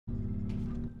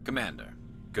Commander,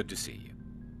 good to see you.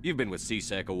 You've been with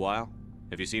CSEC a while.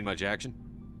 Have you seen much action?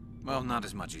 Well, not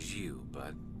as much as you,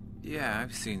 but yeah,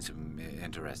 I've seen some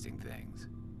interesting things.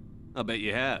 I'll bet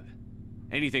you have.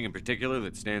 Anything in particular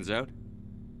that stands out?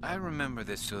 I remember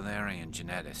this Solarian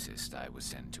geneticist I was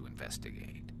sent to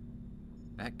investigate.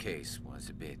 That case was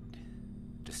a bit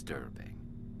disturbing.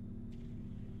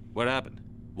 What happened?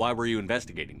 Why were you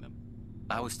investigating them?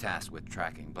 I was tasked with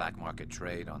tracking black market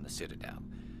trade on the Citadel.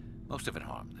 Most of it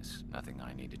harmless, nothing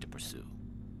I needed to pursue.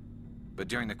 But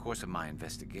during the course of my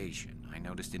investigation, I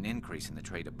noticed an increase in the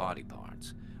trade of body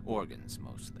parts, organs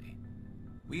mostly.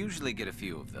 We usually get a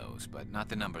few of those, but not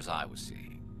the numbers I was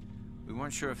seeing. We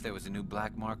weren't sure if there was a new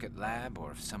black market lab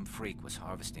or if some freak was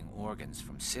harvesting organs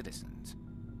from citizens.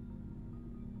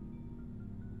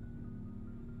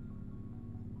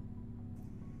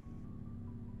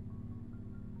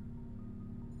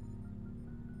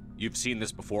 You've seen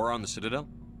this before on the Citadel?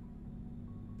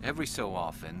 Every so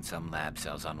often, some lab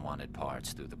sells unwanted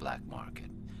parts through the black market,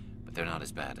 but they're not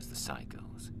as bad as the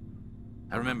psychos.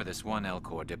 I remember this one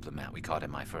L-Corps diplomat we caught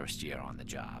in my first year on the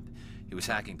job. He was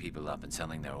hacking people up and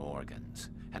selling their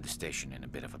organs, had the station in a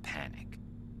bit of a panic.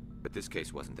 But this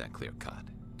case wasn't that clear-cut.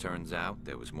 Turns out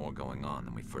there was more going on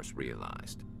than we first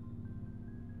realized.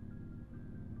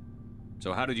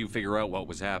 So how did you figure out what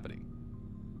was happening?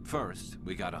 First,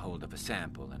 we got a hold of a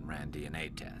sample and ran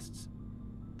DNA tests.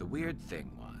 The weird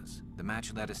thing was, the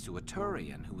match led us to a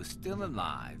Turian who was still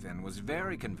alive and was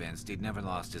very convinced he'd never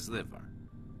lost his liver.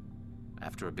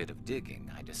 After a bit of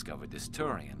digging, I discovered this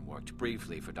Turian worked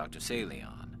briefly for Dr.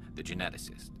 Salion, the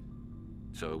geneticist.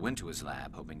 So I went to his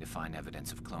lab hoping to find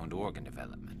evidence of cloned organ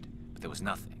development, but there was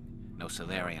nothing. No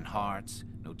Solarian hearts,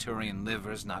 no Turian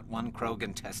livers, not one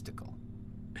Krogan testicle.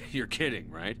 You're kidding,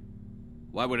 right?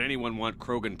 Why would anyone want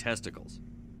Krogan testicles?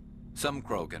 Some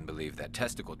Krogan believe that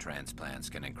testicle transplants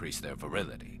can increase their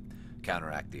virility,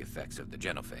 counteract the effects of the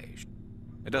genophage.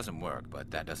 It doesn't work,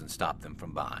 but that doesn't stop them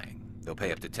from buying. They'll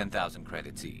pay up to 10,000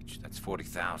 credits each. That's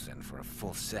 40,000 for a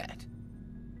full set.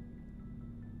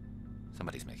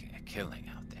 Somebody's making a killing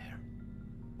out there.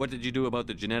 What did you do about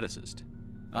the geneticist?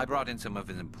 I brought in some of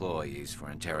his employees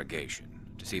for interrogation,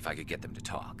 to see if I could get them to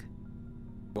talk.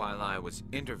 While I was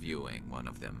interviewing one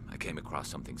of them, I came across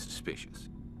something suspicious.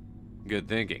 Good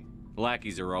thinking.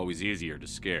 Lackeys are always easier to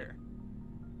scare.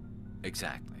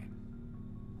 Exactly.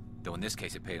 Though in this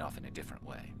case it paid off in a different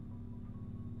way.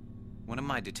 One of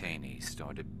my detainees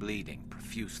started bleeding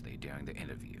profusely during the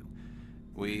interview.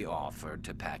 We offered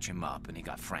to patch him up and he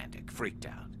got frantic, freaked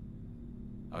out.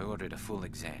 I ordered a full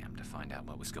exam to find out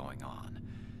what was going on.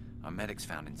 Our medics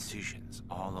found incisions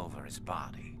all over his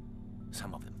body,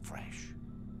 some of them fresh.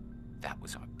 That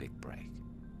was our big break.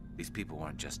 These people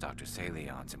weren't just Dr.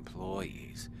 Salion's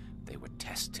employees. They were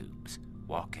test tubes.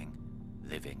 Walking,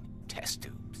 living test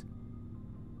tubes.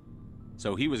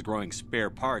 So he was growing spare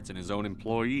parts in his own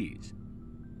employees?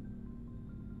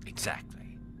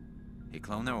 Exactly. He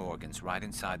cloned their organs right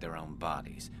inside their own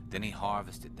bodies. Then he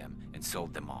harvested them and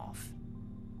sold them off.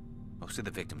 Most of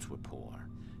the victims were poor.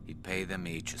 He'd pay them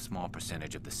each a small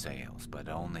percentage of the sales, but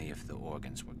only if the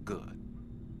organs were good.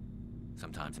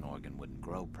 Sometimes an organ wouldn't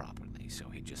grow properly, so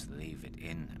he'd just leave it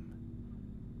in them.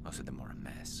 Most of them were a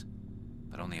mess,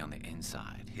 but only on the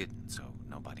inside, hidden so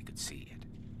nobody could see it.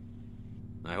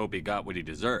 I hope he got what he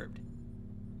deserved.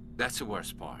 That's the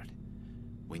worst part.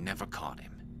 We never caught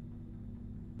him.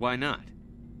 Why not?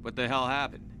 What the hell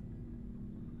happened?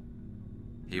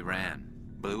 He ran,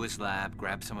 blew his lab,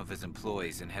 grabbed some of his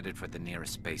employees, and headed for the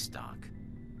nearest space dock.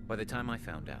 By the time I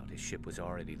found out, his ship was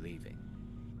already leaving.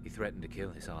 He threatened to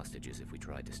kill his hostages if we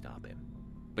tried to stop him.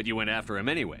 But you went after him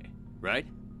anyway, right?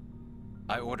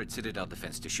 I ordered Citadel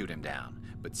Defense to shoot him down,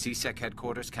 but CSEC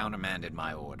headquarters countermanded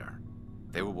my order.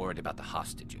 They were worried about the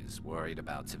hostages, worried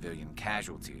about civilian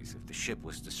casualties if the ship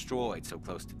was destroyed so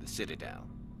close to the Citadel.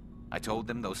 I told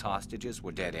them those hostages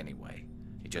were dead anyway.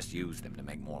 He just used them to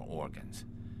make more organs,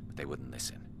 but they wouldn't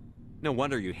listen. No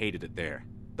wonder you hated it there.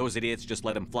 Those idiots just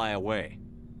let him fly away.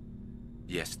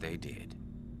 Yes, they did.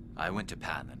 I went to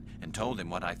Palin and told him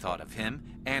what I thought of him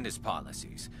and his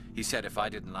policies. He said if I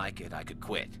didn't like it, I could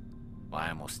quit. Well, I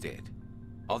almost did.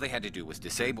 All they had to do was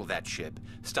disable that ship,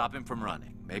 stop him from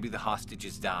running. Maybe the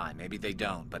hostages die, maybe they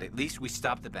don't, but at least we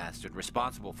stopped the bastard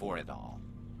responsible for it all.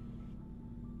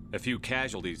 A few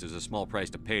casualties is a small price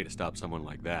to pay to stop someone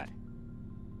like that.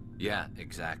 Yeah,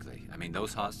 exactly. I mean,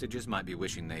 those hostages might be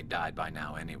wishing they'd died by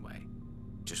now anyway.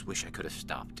 Just wish I could have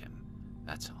stopped him.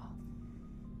 That's all.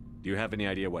 Do you have any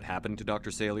idea what happened to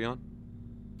Dr. Salion?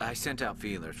 I sent out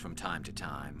feelers from time to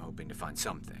time, hoping to find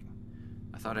something.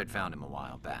 I thought I'd found him a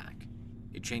while back.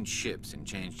 He changed ships and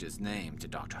changed his name to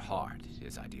Dr. Hart,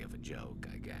 his idea of a joke,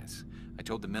 I guess. I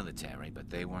told the military, but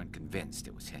they weren't convinced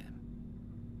it was him.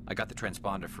 I got the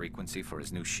transponder frequency for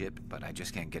his new ship, but I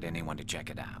just can't get anyone to check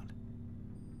it out.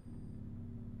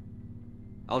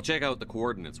 I'll check out the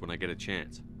coordinates when I get a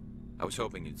chance. I was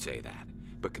hoping you'd say that.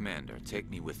 But Commander, take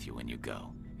me with you when you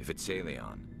go. If it's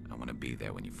Salion, I want to be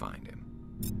there when you find him.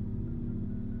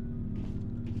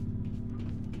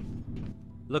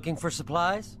 Looking for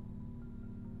supplies?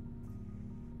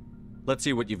 Let's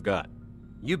see what you've got.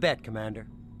 You bet, Commander.